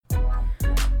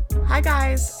Hi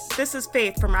guys, this is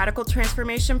Faith from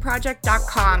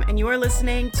RadicalTransformationProject.com, and you are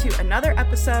listening to another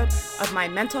episode of my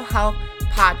mental health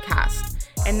podcast.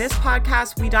 In this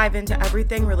podcast, we dive into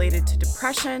everything related to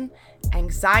depression,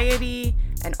 anxiety,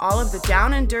 and all of the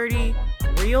down and dirty,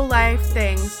 real life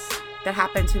things that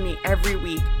happen to me every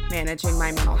week managing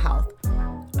my mental health.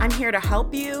 I'm here to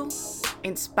help you,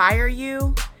 inspire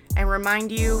you, and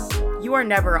remind you, you are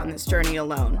never on this journey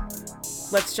alone.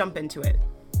 Let's jump into it.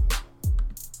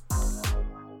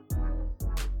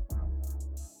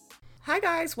 Hi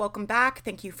guys, welcome back.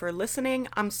 Thank you for listening.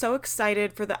 I'm so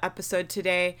excited for the episode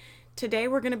today. Today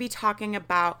we're going to be talking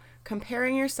about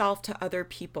comparing yourself to other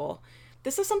people.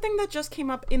 This is something that just came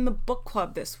up in the book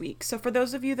club this week. So for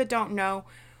those of you that don't know,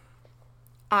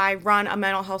 I run a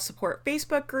mental health support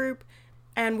Facebook group,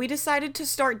 and we decided to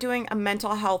start doing a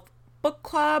mental health book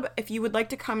club. If you would like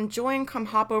to come join, come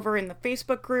hop over in the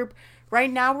Facebook group. Right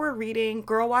now we're reading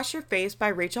Girl Wash Your Face by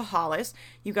Rachel Hollis.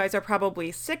 You guys are probably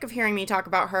sick of hearing me talk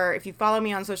about her. If you follow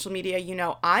me on social media, you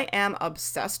know I am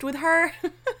obsessed with her.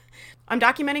 I'm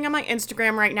documenting on my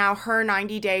Instagram right now her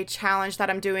 90-day challenge that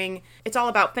I'm doing. It's all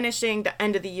about finishing the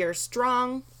end of the year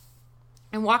strong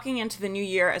and walking into the new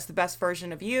year as the best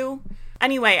version of you.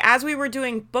 Anyway, as we were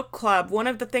doing book club, one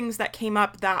of the things that came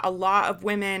up that a lot of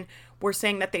women were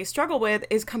saying that they struggle with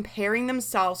is comparing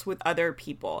themselves with other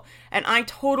people. And I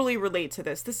totally relate to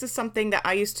this. This is something that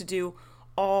I used to do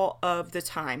all of the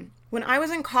time. When I was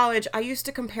in college, I used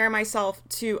to compare myself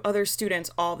to other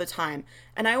students all the time.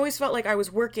 And I always felt like I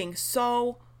was working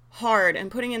so hard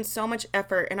and putting in so much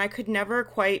effort, and I could never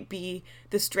quite be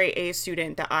the straight A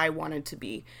student that I wanted to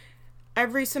be.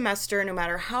 Every semester, no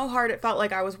matter how hard it felt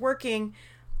like I was working,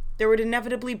 there would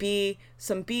inevitably be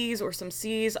some B's or some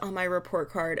C's on my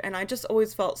report card, and I just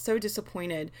always felt so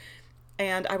disappointed.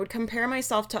 And I would compare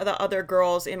myself to the other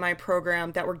girls in my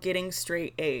program that were getting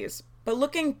straight A's. But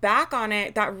looking back on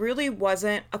it, that really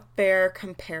wasn't a fair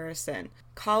comparison.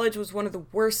 College was one of the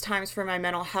worst times for my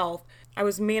mental health. I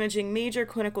was managing major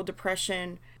clinical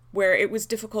depression, where it was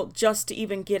difficult just to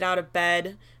even get out of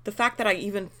bed. The fact that I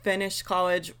even finished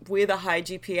college with a high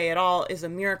GPA at all is a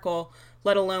miracle,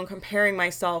 let alone comparing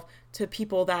myself to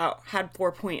people that had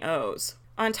 4.0s.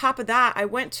 On top of that, I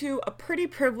went to a pretty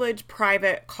privileged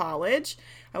private college.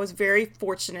 I was very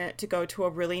fortunate to go to a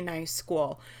really nice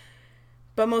school.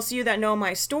 But most of you that know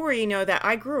my story know that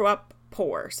I grew up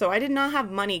poor, so I did not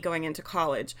have money going into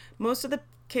college. Most of the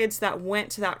kids that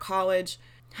went to that college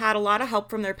had a lot of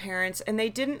help from their parents, and they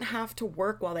didn't have to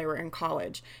work while they were in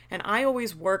college. And I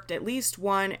always worked at least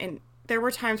one, and there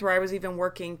were times where I was even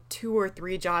working 2 or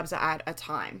 3 jobs at a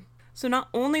time. So not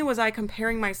only was I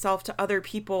comparing myself to other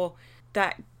people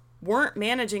that weren't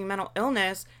managing mental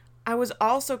illness, I was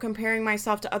also comparing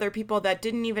myself to other people that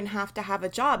didn't even have to have a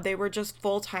job. They were just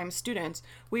full-time students.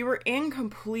 We were in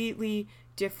completely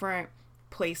different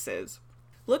places.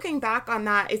 Looking back on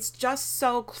that, it's just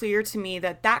so clear to me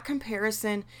that that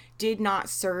comparison did not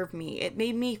serve me. It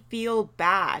made me feel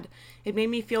bad. It made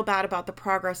me feel bad about the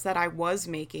progress that I was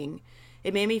making.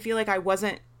 It made me feel like I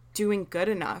wasn't doing good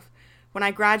enough. When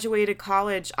I graduated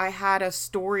college, I had a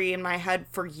story in my head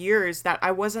for years that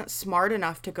I wasn't smart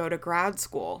enough to go to grad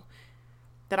school.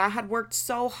 That I had worked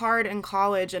so hard in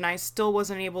college and I still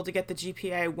wasn't able to get the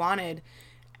GPA I wanted.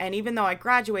 And even though I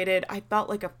graduated, I felt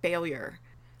like a failure.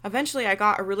 Eventually, I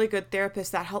got a really good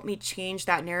therapist that helped me change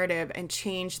that narrative and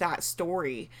change that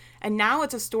story. And now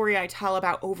it's a story I tell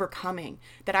about overcoming,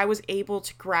 that I was able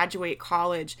to graduate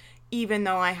college even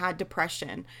though I had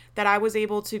depression, that I was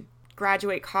able to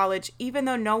graduate college even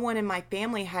though no one in my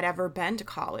family had ever been to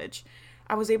college.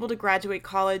 I was able to graduate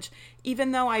college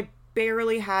even though I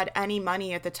barely had any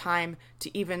money at the time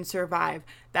to even survive,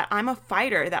 that I'm a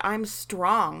fighter, that I'm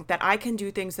strong, that I can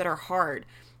do things that are hard.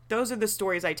 Those are the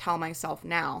stories I tell myself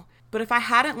now. But if I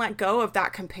hadn't let go of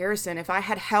that comparison, if I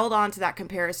had held on to that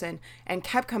comparison and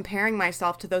kept comparing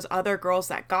myself to those other girls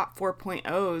that got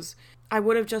 4.0s, I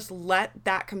would have just let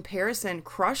that comparison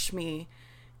crush me,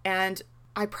 and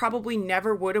I probably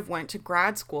never would have went to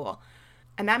grad school.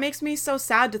 And that makes me so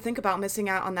sad to think about missing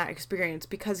out on that experience,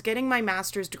 because getting my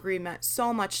master's degree meant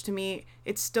so much to me.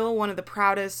 It's still one of the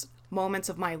proudest moments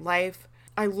of my life.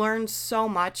 I learned so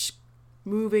much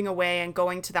moving away and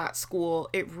going to that school.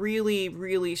 It really,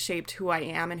 really shaped who I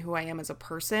am and who I am as a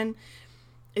person.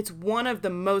 It's one of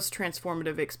the most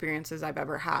transformative experiences I've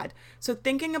ever had. So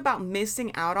thinking about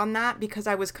missing out on that because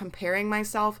I was comparing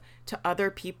myself to other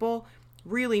people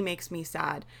really makes me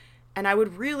sad. And I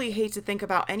would really hate to think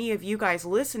about any of you guys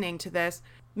listening to this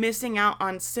missing out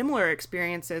on similar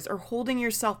experiences or holding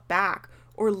yourself back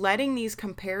or letting these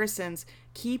comparisons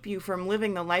keep you from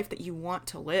living the life that you want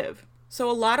to live. So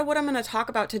a lot of what I'm going to talk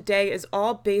about today is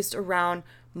all based around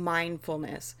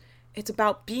mindfulness. It's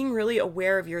about being really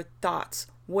aware of your thoughts.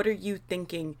 What are you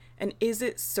thinking? And is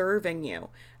it serving you?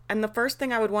 And the first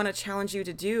thing I would want to challenge you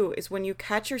to do is when you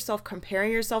catch yourself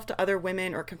comparing yourself to other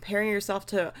women or comparing yourself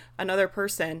to another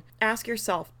person, ask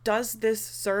yourself, does this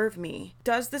serve me?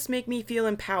 Does this make me feel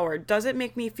empowered? Does it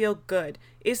make me feel good?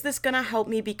 Is this going to help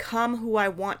me become who I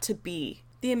want to be?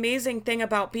 The amazing thing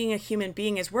about being a human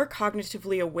being is we're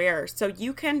cognitively aware, so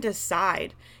you can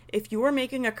decide if you're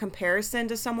making a comparison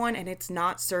to someone and it's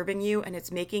not serving you and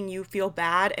it's making you feel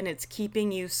bad and it's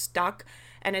keeping you stuck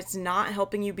and it's not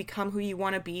helping you become who you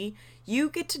want to be. You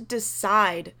get to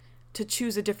decide to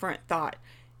choose a different thought.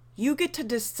 You get to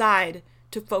decide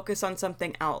to focus on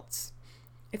something else.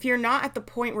 If you're not at the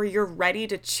point where you're ready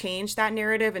to change that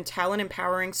narrative and tell an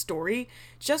empowering story,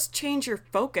 just change your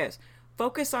focus.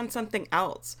 Focus on something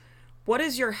else. What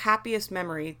is your happiest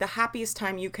memory, the happiest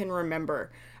time you can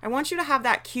remember? I want you to have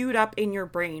that queued up in your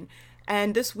brain.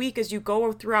 And this week, as you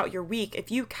go throughout your week, if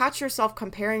you catch yourself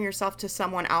comparing yourself to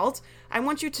someone else, I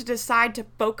want you to decide to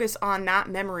focus on that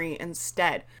memory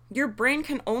instead. Your brain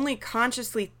can only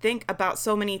consciously think about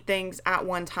so many things at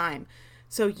one time.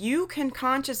 So you can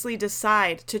consciously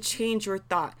decide to change your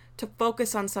thought, to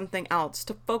focus on something else,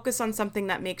 to focus on something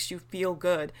that makes you feel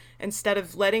good, instead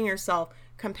of letting yourself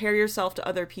compare yourself to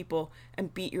other people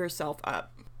and beat yourself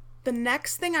up. The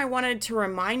next thing I wanted to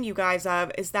remind you guys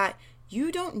of is that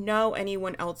you don't know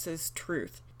anyone else's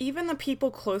truth. Even the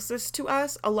people closest to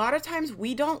us, a lot of times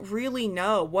we don't really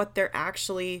know what they're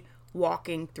actually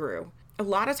walking through. A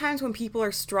lot of times when people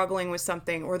are struggling with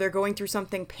something or they're going through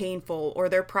something painful or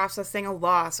they're processing a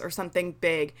loss or something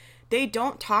big, they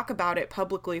don't talk about it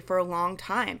publicly for a long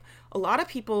time. A lot of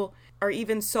people are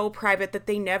even so private that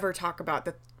they never talk about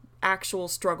the actual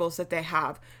struggles that they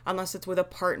have unless it's with a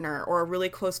partner or a really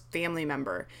close family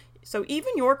member. So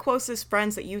even your closest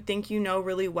friends that you think you know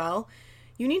really well,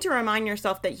 you need to remind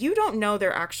yourself that you don't know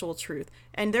their actual truth.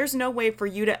 And there's no way for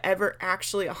you to ever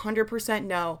actually 100%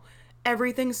 know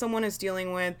everything someone is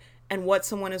dealing with and what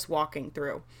someone is walking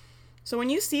through. So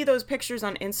when you see those pictures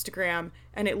on Instagram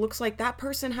and it looks like that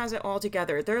person has it all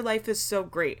together, their life is so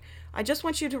great, I just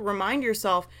want you to remind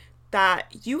yourself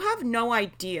that you have no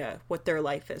idea what their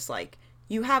life is like.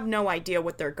 You have no idea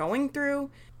what they're going through.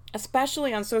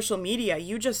 Especially on social media,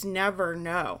 you just never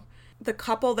know. The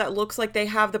couple that looks like they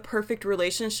have the perfect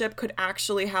relationship could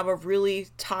actually have a really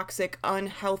toxic,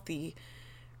 unhealthy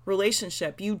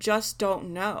relationship. You just don't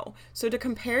know. So to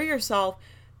compare yourself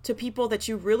to people that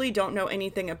you really don't know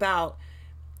anything about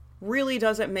really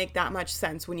doesn't make that much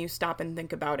sense when you stop and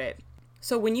think about it.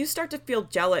 So when you start to feel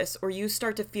jealous or you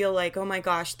start to feel like, oh my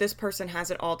gosh, this person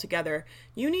has it all together,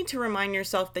 you need to remind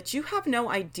yourself that you have no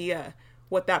idea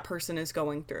what that person is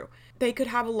going through. They could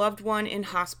have a loved one in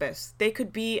hospice. They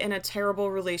could be in a terrible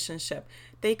relationship.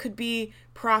 They could be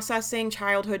processing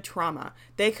childhood trauma.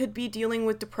 They could be dealing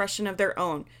with depression of their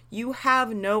own. You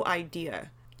have no idea.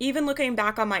 Even looking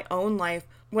back on my own life,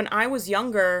 when I was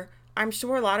younger, I'm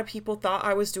sure a lot of people thought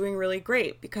I was doing really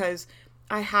great because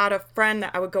I had a friend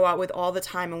that I would go out with all the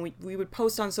time, and we would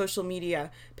post on social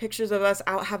media pictures of us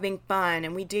out having fun,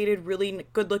 and we dated really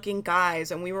good-looking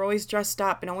guys, and we were always dressed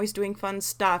up and always doing fun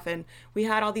stuff, and we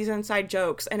had all these inside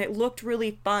jokes, and it looked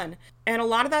really fun. And a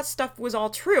lot of that stuff was all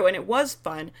true, and it was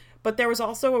fun, but there was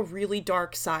also a really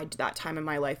dark side to that time in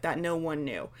my life that no one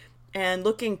knew. And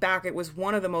looking back, it was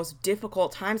one of the most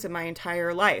difficult times in my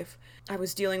entire life. I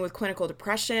was dealing with clinical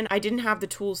depression. I didn't have the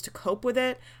tools to cope with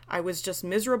it. I was just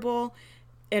miserable.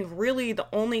 And really, the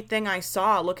only thing I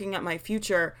saw looking at my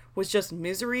future was just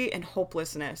misery and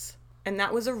hopelessness. And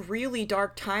that was a really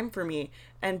dark time for me.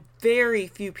 And very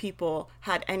few people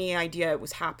had any idea it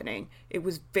was happening. It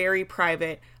was very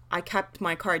private. I kept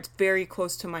my cards very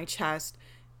close to my chest.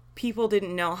 People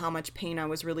didn't know how much pain I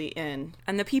was really in.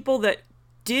 And the people that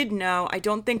did know, I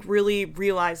don't think really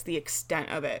realized the extent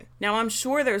of it. Now, I'm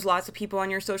sure there's lots of people on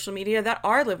your social media that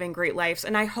are living great lives,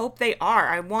 and I hope they are.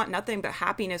 I want nothing but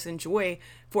happiness and joy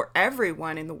for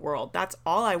everyone in the world. That's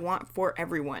all I want for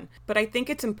everyone. But I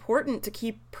think it's important to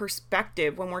keep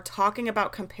perspective when we're talking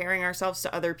about comparing ourselves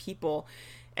to other people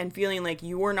and feeling like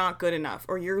you're not good enough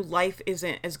or your life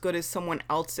isn't as good as someone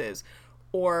else's,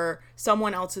 or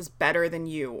someone else is better than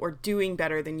you, or doing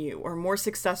better than you, or more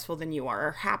successful than you are,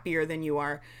 or happier than you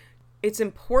are. It's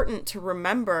important to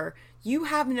remember you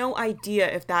have no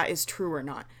idea if that is true or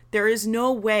not. There is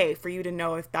no way for you to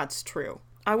know if that's true.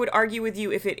 I would argue with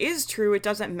you if it is true, it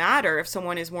doesn't matter if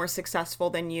someone is more successful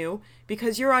than you,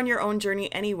 because you're on your own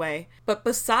journey anyway. But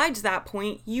besides that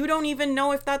point, you don't even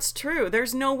know if that's true.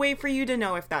 There's no way for you to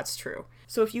know if that's true.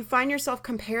 So if you find yourself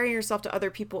comparing yourself to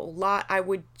other people a lot, I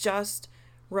would just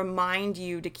remind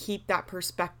you to keep that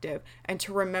perspective and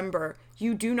to remember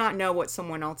you do not know what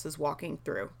someone else is walking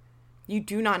through. You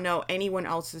do not know anyone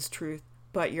else's truth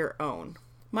but your own.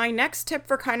 My next tip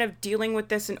for kind of dealing with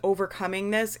this and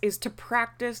overcoming this is to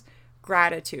practice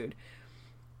gratitude.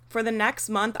 For the next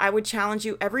month, I would challenge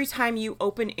you, every time you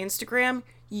open Instagram,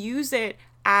 use it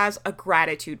as a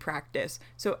gratitude practice.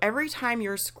 So every time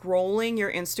you're scrolling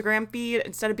your Instagram feed,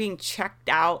 instead of being checked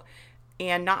out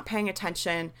and not paying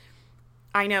attention,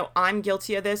 I know I'm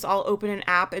guilty of this. I'll open an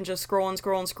app and just scroll and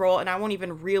scroll and scroll, and I won't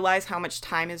even realize how much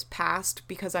time has passed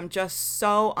because I'm just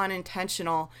so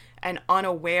unintentional and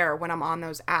unaware when I'm on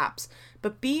those apps.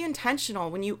 But be intentional.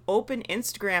 When you open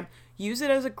Instagram, use it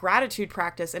as a gratitude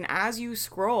practice, and as you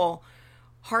scroll,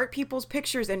 heart people's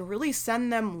pictures and really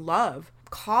send them love.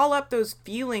 Call up those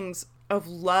feelings of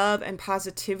love and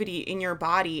positivity in your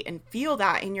body and feel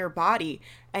that in your body,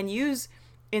 and use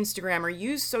Instagram or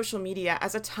use social media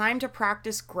as a time to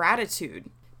practice gratitude.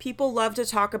 People love to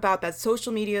talk about that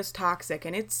social media is toxic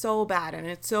and it's so bad and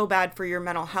it's so bad for your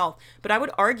mental health. But I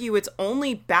would argue it's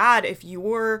only bad if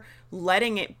you're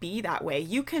letting it be that way.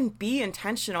 You can be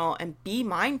intentional and be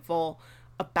mindful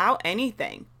about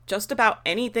anything. Just about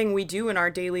anything we do in our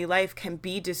daily life can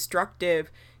be destructive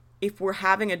if we're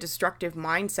having a destructive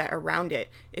mindset around it.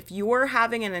 If you're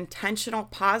having an intentional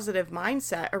positive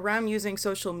mindset around using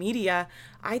social media,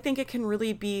 I think it can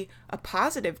really be a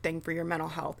positive thing for your mental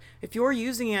health. If you're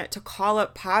using it to call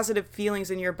up positive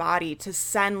feelings in your body, to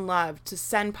send love, to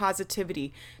send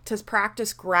positivity, to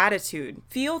practice gratitude,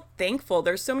 feel thankful.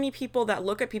 There's so many people that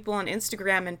look at people on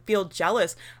Instagram and feel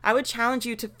jealous. I would challenge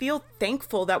you to feel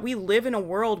thankful that we live in a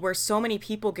world where so many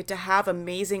people get to have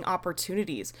amazing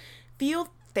opportunities. Feel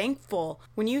thankful.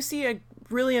 When you see a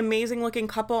really amazing looking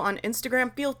couple on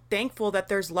Instagram, feel thankful that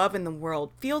there's love in the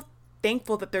world. Feel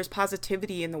thankful that there's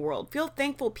positivity in the world. Feel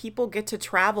thankful people get to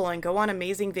travel and go on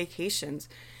amazing vacations.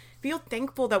 Feel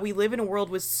thankful that we live in a world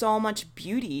with so much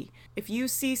beauty. If you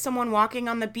see someone walking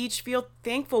on the beach, feel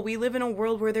thankful we live in a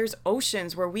world where there's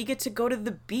oceans, where we get to go to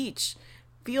the beach.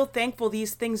 Feel thankful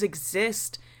these things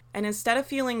exist. And instead of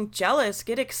feeling jealous,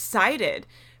 get excited.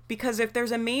 Because if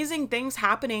there's amazing things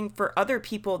happening for other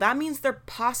people, that means they're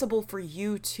possible for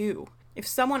you too. If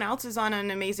someone else is on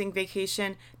an amazing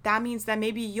vacation, that means that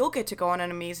maybe you'll get to go on an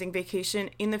amazing vacation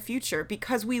in the future,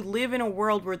 because we live in a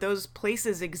world where those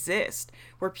places exist,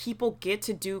 where people get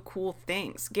to do cool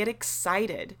things. Get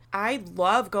excited. I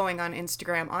love going on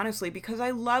Instagram, honestly, because I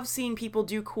love seeing people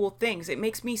do cool things. It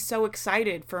makes me so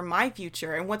excited for my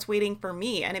future and what's waiting for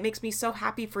me, and it makes me so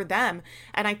happy for them.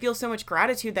 And I feel so much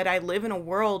gratitude that I live in a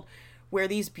world where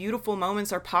these beautiful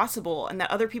moments are possible and that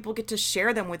other people get to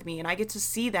share them with me and I get to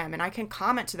see them and I can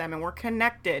comment to them and we're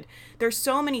connected. There's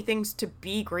so many things to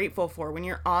be grateful for when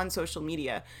you're on social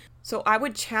media. So I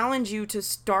would challenge you to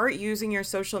start using your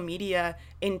social media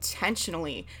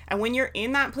intentionally. And when you're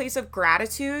in that place of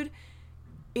gratitude,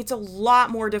 it's a lot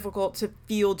more difficult to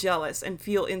feel jealous and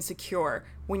feel insecure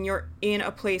when you're in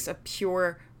a place of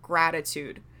pure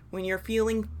gratitude. When you're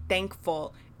feeling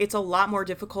thankful, it's a lot more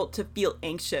difficult to feel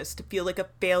anxious, to feel like a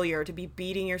failure, to be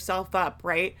beating yourself up,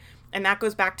 right? And that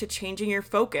goes back to changing your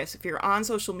focus. If you're on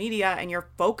social media and you're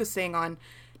focusing on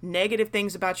negative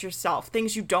things about yourself,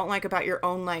 things you don't like about your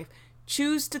own life,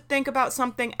 choose to think about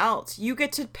something else. You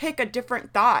get to pick a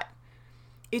different thought.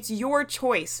 It's your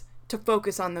choice to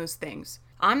focus on those things.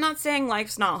 I'm not saying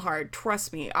life's not hard.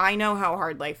 Trust me, I know how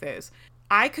hard life is.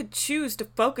 I could choose to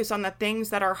focus on the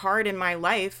things that are hard in my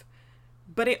life,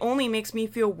 but it only makes me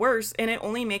feel worse and it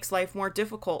only makes life more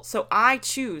difficult. So I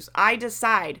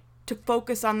decide to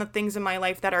focus on the things in my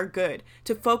life that are good,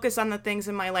 to focus on the things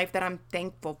in my life that I'm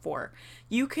thankful for.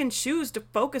 You can choose to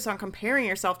focus on comparing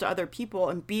yourself to other people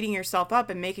and beating yourself up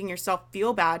and making yourself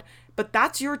feel bad, but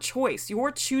that's your choice.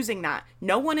 You're choosing that.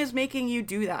 No one is making you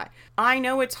do that. I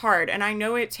know it's hard and I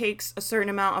know it takes a certain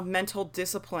amount of mental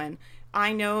discipline.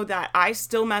 I know that I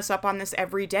still mess up on this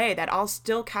every day, that I'll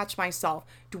still catch myself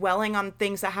dwelling on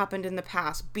things that happened in the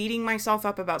past, beating myself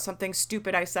up about something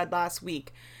stupid I said last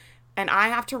week. And I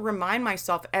have to remind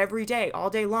myself every day, all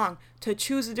day long, to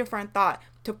choose a different thought,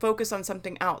 to focus on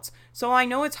something else. So I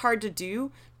know it's hard to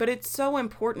do, but it's so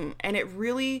important. And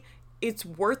it's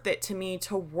worth it to me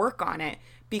to work on it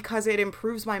because it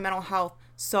improves my mental health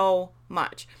so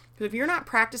much. Because if you're not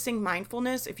practicing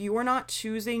mindfulness, if you are not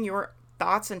choosing your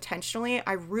thoughts intentionally,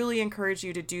 I really encourage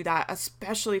you to do that,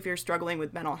 especially if you're struggling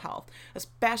with mental health,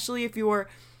 especially if you're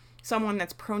someone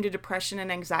that's prone to depression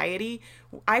and anxiety.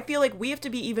 I feel like we have to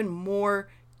be even more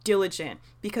diligent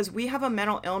because we have a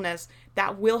mental illness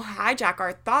that will hijack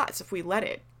our thoughts if we let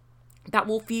it. that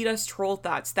will feed us troll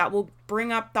thoughts, that will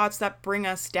bring up thoughts that bring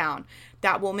us down,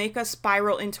 that will make us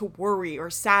spiral into worry or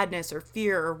sadness or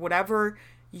fear or whatever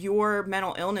your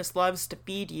mental illness loves to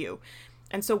feed you.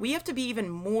 And so we have to be even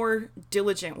more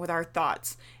diligent with our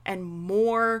thoughts and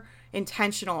more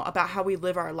intentional about how we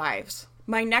live our lives.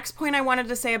 My next point I wanted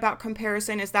to say about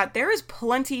comparison is that there is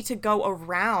plenty to go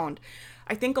around.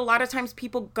 I think a lot of times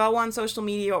people go on social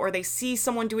media or they see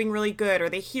someone doing really good or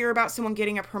they hear about someone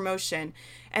getting a promotion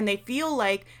and they feel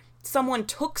like someone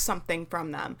took something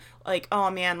from them. Like, oh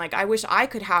man, like I wish I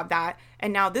could have that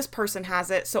and now this person has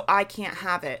it, so I can't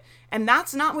have it. And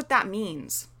that's not what that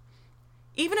means.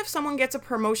 Even if someone gets a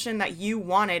promotion that you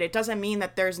wanted, it doesn't mean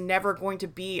that there's never going to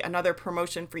be another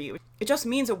promotion for you. It just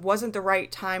means it wasn't the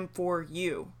right time for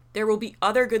you. There will be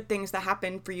other good things that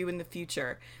happen for you in the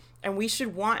future, and we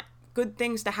should want good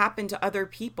things to happen to other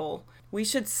people. We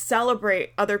should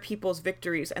celebrate other people's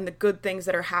victories and the good things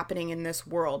that are happening in this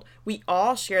world. We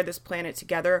all share this planet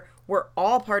together. We're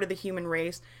all part of the human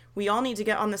race. We all need to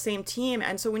get on the same team.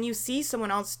 And so when you see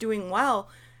someone else doing well,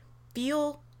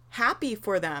 feel happy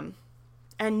for them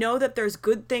and know that there's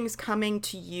good things coming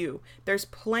to you. There's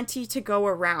plenty to go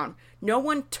around. No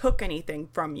one took anything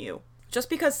from you. Just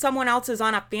because someone else is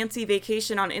on a fancy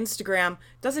vacation on Instagram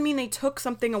doesn't mean they took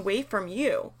something away from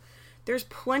you. There's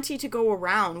plenty to go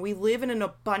around. We live in an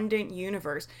abundant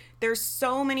universe. There's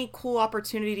so many cool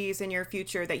opportunities in your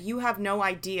future that you have no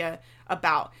idea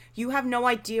about. You have no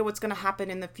idea what's going to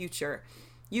happen in the future.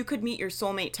 You could meet your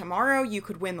soulmate tomorrow. You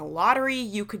could win the lottery.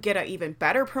 You could get an even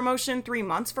better promotion 3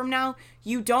 months from now.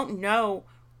 You don't know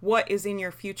what is in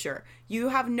your future. You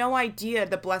have no idea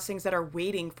the blessings that are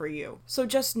waiting for you. So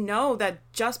just know that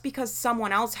just because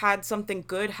someone else had something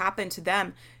good happen to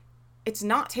them, it's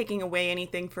not taking away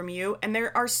anything from you, and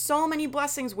there are so many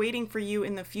blessings waiting for you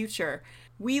in the future.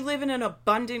 We live in an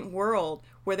abundant world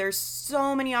where there's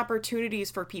so many opportunities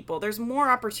for people. There's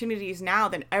more opportunities now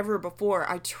than ever before.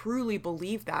 I truly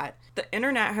believe that. The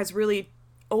internet has really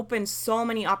opened so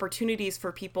many opportunities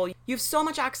for people. You have so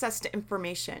much access to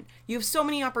information. You have so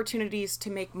many opportunities to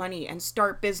make money and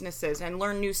start businesses and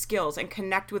learn new skills and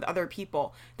connect with other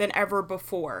people than ever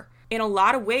before. In a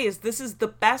lot of ways, this is the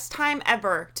best time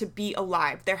ever to be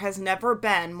alive. There has never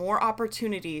been more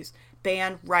opportunities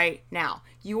than right now.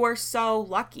 You are so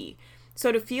lucky.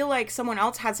 So to feel like someone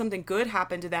else had something good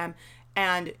happen to them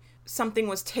and something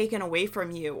was taken away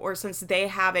from you, or since they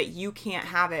have it, you can't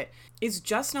have it, is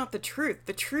just not the truth.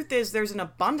 The truth is there's an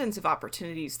abundance of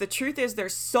opportunities. The truth is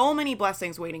there's so many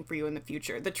blessings waiting for you in the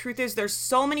future. The truth is there's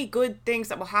so many good things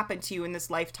that will happen to you in this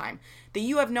lifetime that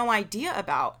you have no idea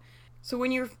about. So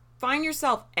when you find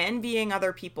yourself envying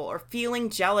other people or feeling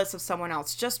jealous of someone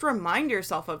else, just remind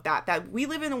yourself of that we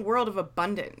live in a world of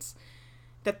abundance,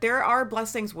 that there are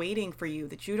blessings waiting for you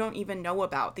that you don't even know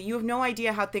about, that you have no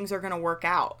idea how things are going to work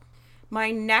out.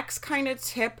 My next kind of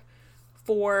tip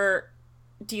for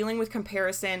dealing with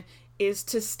comparison is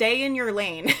to stay in your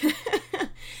lane.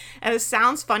 And it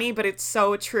sounds funny, but it's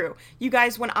so true. You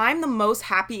guys, when I'm the most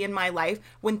happy in my life,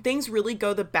 when things really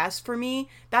go the best for me,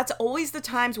 that's always the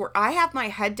times where I have my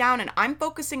head down and I'm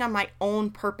focusing on my own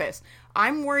purpose.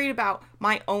 I'm worried about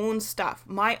my own stuff,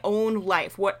 my own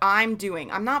life, what I'm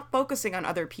doing. I'm not focusing on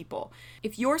other people.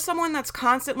 If you're someone that's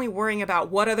constantly worrying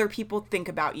about what other people think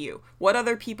about you, what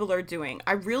other people are doing,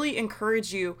 I really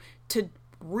encourage you to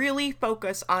really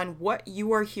focus on what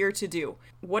you are here to do.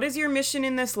 What is your mission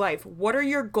in this life? What are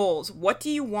your goals? What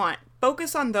do you want?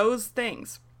 Focus on those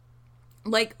things.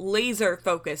 Like laser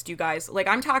focused, you guys. Like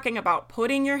I'm talking about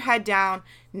putting your head down,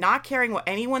 not caring what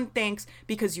anyone thinks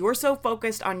because you're so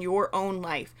focused on your own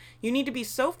life. You need to be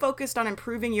so focused on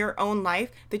improving your own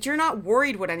life that you're not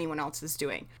worried what anyone else is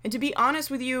doing. And to be honest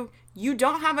with you, you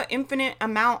don't have an infinite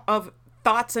amount of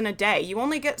thoughts in a day. You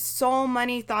only get so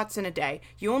many thoughts in a day.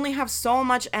 You only have so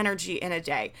much energy in a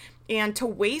day. And to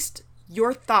waste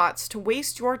your thoughts, to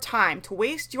waste your time, to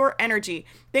waste your energy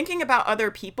thinking about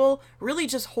other people really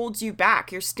just holds you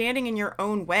back. You're standing in your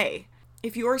own way.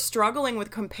 If you're struggling with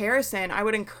comparison, I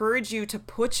would encourage you to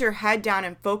put your head down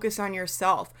and focus on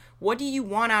yourself. What do you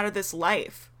want out of this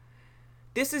life?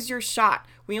 This is your shot.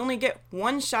 We only get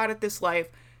one shot at this life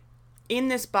in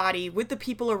this body with the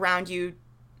people around you,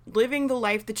 living the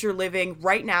life that you're living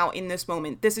right now in this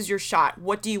moment. This is your shot.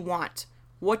 What do you want?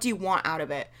 What do you want out of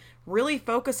it? Really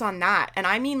focus on that. And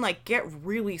I mean, like, get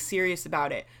really serious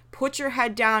about it. Put your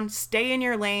head down, stay in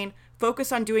your lane,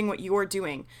 focus on doing what you're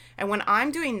doing. And when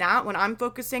I'm doing that, when I'm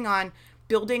focusing on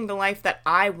building the life that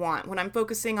I want, when I'm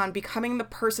focusing on becoming the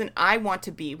person I want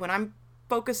to be, when I'm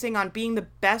focusing on being the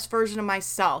best version of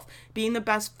myself, being the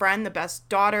best friend, the best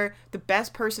daughter, the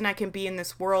best person I can be in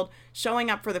this world, showing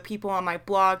up for the people on my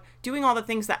blog, doing all the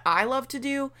things that I love to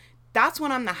do, that's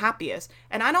when I'm the happiest.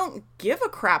 And I don't give a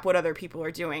crap what other people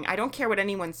are doing. I don't care what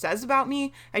anyone says about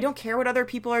me. I don't care what other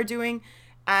people are doing.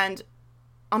 And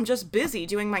I'm just busy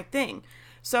doing my thing.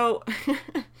 So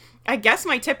I guess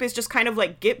my tip is just kind of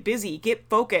like get busy, get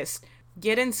focused,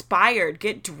 get inspired,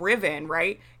 get driven,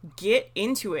 right? Get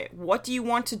into it. What do you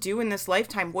want to do in this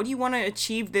lifetime? What do you want to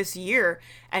achieve this year?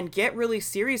 And get really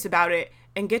serious about it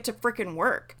and get to freaking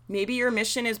work. Maybe your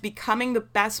mission is becoming the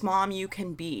best mom you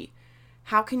can be.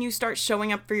 How can you start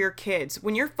showing up for your kids?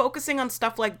 When you're focusing on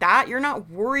stuff like that, you're not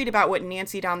worried about what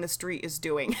Nancy down the street is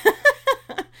doing.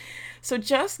 So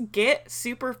just get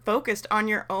super focused on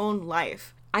your own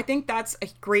life. I think that's a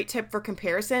great tip for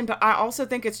comparison, but I also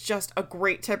think it's just a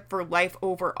great tip for life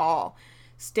overall.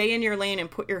 Stay in your lane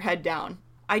and put your head down.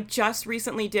 I just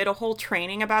recently did a whole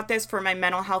training about this for my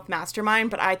mental health mastermind,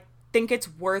 but I think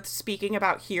it's worth speaking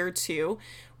about here too.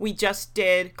 We just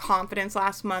did confidence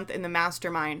last month in the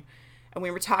mastermind, and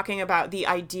we were talking about the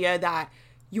idea that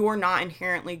you're not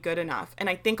inherently good enough. And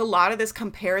I think a lot of this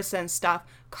comparison stuff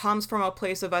comes from a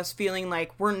place of us feeling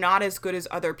like we're not as good as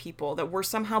other people, that we're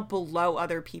somehow below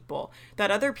other people, that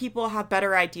other people have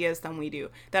better ideas than we do,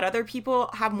 that other people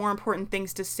have more important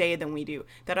things to say than we do,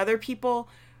 that other people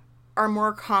are more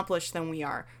accomplished than we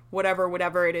are,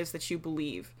 whatever it is that you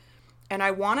believe. And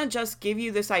I want to just give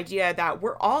you this idea that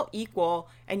we're all equal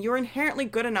and you're inherently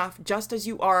good enough just as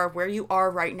you are where you are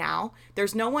right now.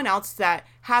 There's no one else that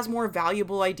has more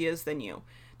valuable ideas than you.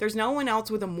 There's no one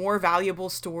else with a more valuable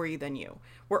story than you.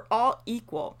 We're all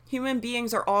equal. Human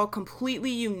beings are all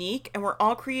completely unique and we're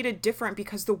all created different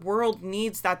because the world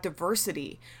needs that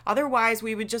diversity. Otherwise,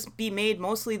 we would just be made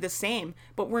mostly the same,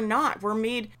 but we're not. We're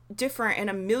made different in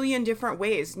a million different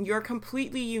ways. And you're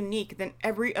completely unique than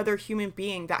every other human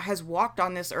being that has walked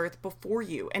on this earth before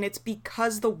you. And it's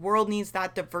because the world needs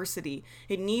that diversity.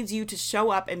 It needs you to show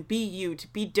up and be you, to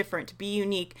be different, to be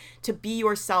unique, to be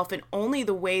yourself in only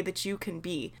the way that you can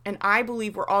be. And I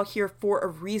believe we're all here for a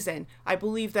reason. I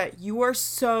believe that you are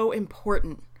so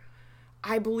important.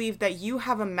 I believe that you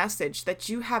have a message, that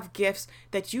you have gifts,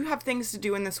 that you have things to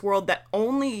do in this world that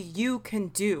only you can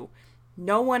do.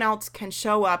 No one else can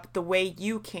show up the way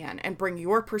you can and bring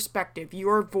your perspective,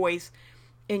 your voice,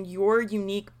 and your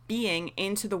unique being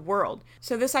into the world.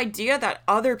 So this idea that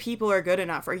other people are good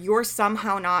enough or you're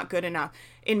somehow not good enough,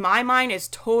 in my mind is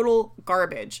total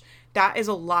garbage. That is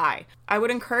a lie. I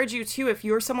would encourage you too, if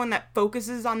you're someone that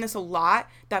focuses on this a lot,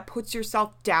 that puts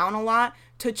yourself down a lot,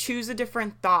 to choose a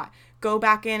different thought. Go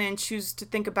back in and choose to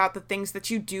think about the things that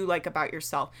you do like about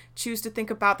yourself. Choose to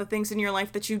think about the things in your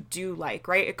life that you do like,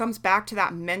 right? It comes back to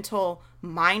that mental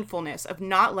mindfulness of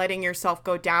not letting yourself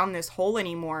go down this hole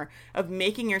anymore, of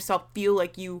making yourself feel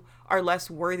like you are less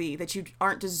worthy, that you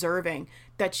aren't deserving,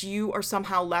 that you are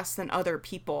somehow less than other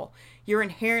people. You're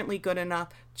inherently good enough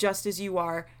just as you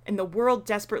are, and the world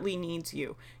desperately needs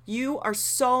you. You are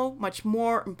so much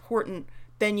more important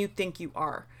than you think you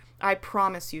are. I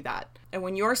promise you that. And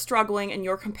when you're struggling and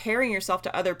you're comparing yourself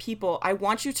to other people, I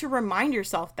want you to remind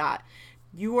yourself that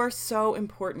you are so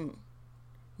important.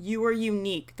 You are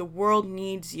unique. The world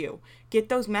needs you. Get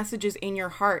those messages in your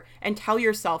heart and tell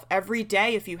yourself every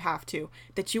day, if you have to,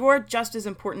 that you are just as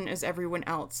important as everyone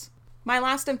else. My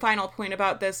last and final point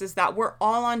about this is that we're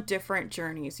all on different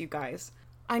journeys, you guys.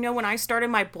 I know when I started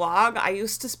my blog, I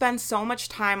used to spend so much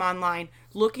time online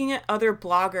looking at other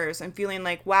bloggers and feeling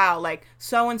like, wow, like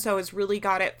so-and-so has really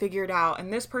got it figured out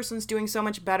and this person's doing so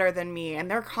much better than me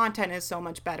and their content is so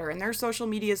much better and their social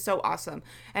media is so awesome.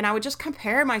 And I would just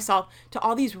compare myself to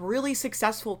all these really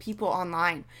successful people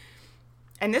online.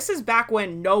 And this is back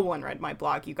when no one read my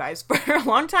blog, you guys. For a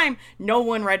long time, no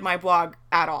one read my blog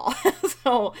at all.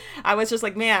 So I was just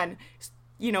like, man,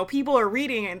 you know, people are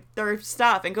reading their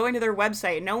stuff and going to their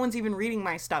website. No one's even reading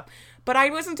my stuff. But I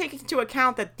wasn't taking into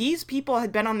account that these people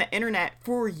had been on the internet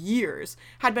for years,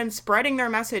 had been spreading their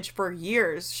message for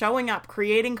years, showing up,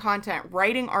 creating content,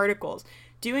 writing articles,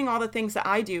 doing all the things that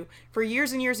I do for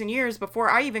years and years and years before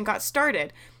I even got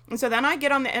started. And so then I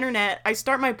get on the internet, I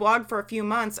start my blog for a few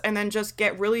months and then just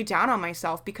get really down on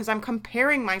myself because I'm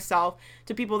comparing myself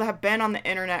to people that have been on the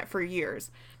internet for years.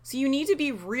 So you need to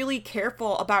be really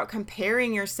careful about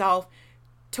comparing yourself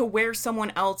to where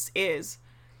someone else is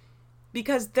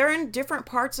because they're in different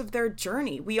parts of their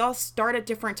journey. We all start at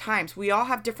different times. We all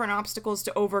have different obstacles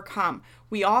to overcome.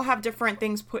 We all have different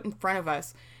things put in front of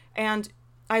us. And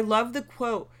I love the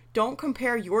quote, don't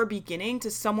compare your beginning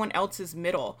to someone else's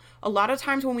middle. A lot of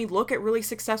times when we look at really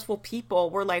successful people,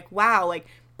 we're like, wow, like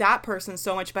that person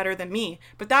so much better than me.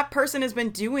 But that person has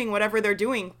been doing whatever they're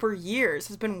doing for years,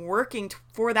 has been working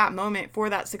for that moment,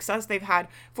 for that success they've had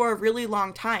for a really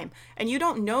long time. And you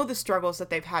don't know the struggles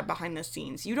that they've had behind the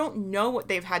scenes. You don't know what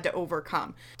they've had to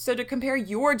overcome. So to compare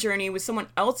your journey with someone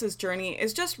else's journey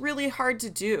is just really hard to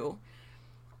do.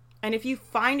 And if you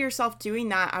find yourself doing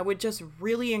that, I would just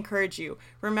really encourage you.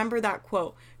 Remember that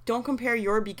quote. Don't compare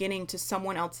your beginning to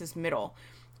someone else's middle.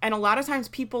 And a lot of times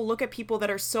people look at people that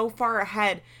are so far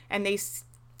ahead and they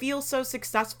feel so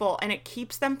successful and it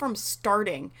keeps them from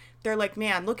starting. They're like,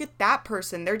 man, look at that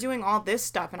person. They're doing all this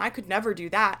stuff and I could never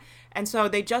do that. And so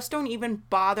they just don't even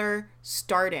bother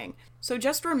starting. So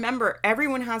just remember,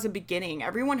 everyone has a beginning.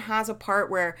 Everyone has a part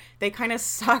where they kind of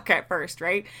suck at first,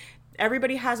 right?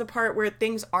 Everybody has a part where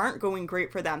things aren't going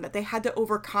great for them, that they had to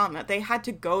overcome, that they had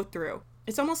to go through.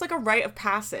 It's almost like a rite of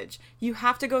passage. You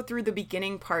have to go through the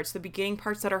beginning parts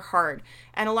that are hard.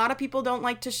 And a lot of people don't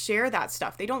like to share that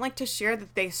stuff. They don't like to share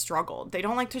that they struggled. They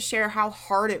don't like to share how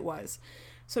hard it was.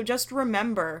 So just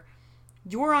remember,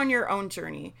 you're on your own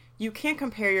journey. You can't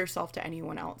compare yourself to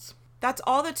anyone else. That's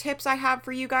all the tips I have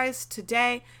for you guys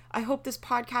today. I hope this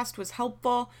podcast was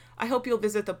helpful. I hope you'll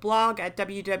visit the blog at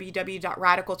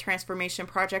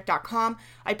www.radicaltransformationproject.com.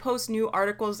 I post new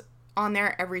articles on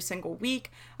there every single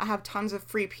week. I have tons of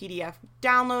free PDF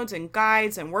downloads and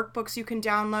guides and workbooks you can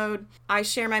download. I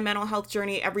share my mental health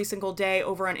journey every single day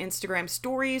over on Instagram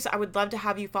stories. I would love to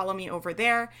have you follow me over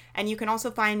there. And you can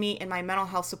also find me in my mental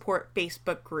health support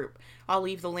Facebook group. I'll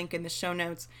leave the link in the show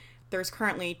notes. There's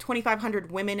currently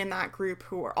 2,500 women in that group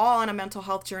who are all on a mental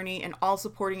health journey and all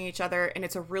supporting each other, and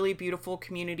it's a really beautiful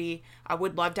community. I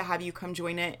would love to have you come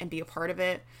join it and be a part of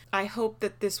it. I hope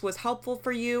that this was helpful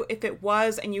for you. If it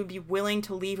was and you'd be willing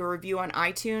to leave a review on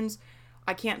iTunes,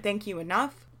 I can't thank you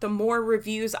enough. The more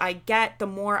reviews I get, the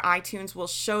more iTunes will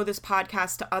show this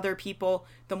podcast to other people,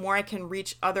 the more I can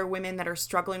reach other women that are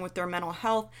struggling with their mental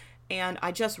health, and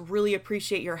I just really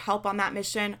appreciate your help on that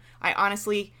mission. I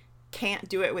honestly can't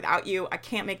do it without you. I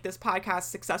can't make this podcast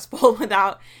successful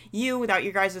without you, without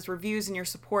your guys' reviews and your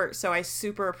support. So I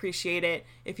super appreciate it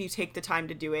if you take the time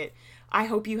to do it. I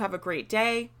hope you have a great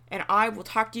day, and I will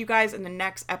talk to you guys in the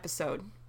next episode.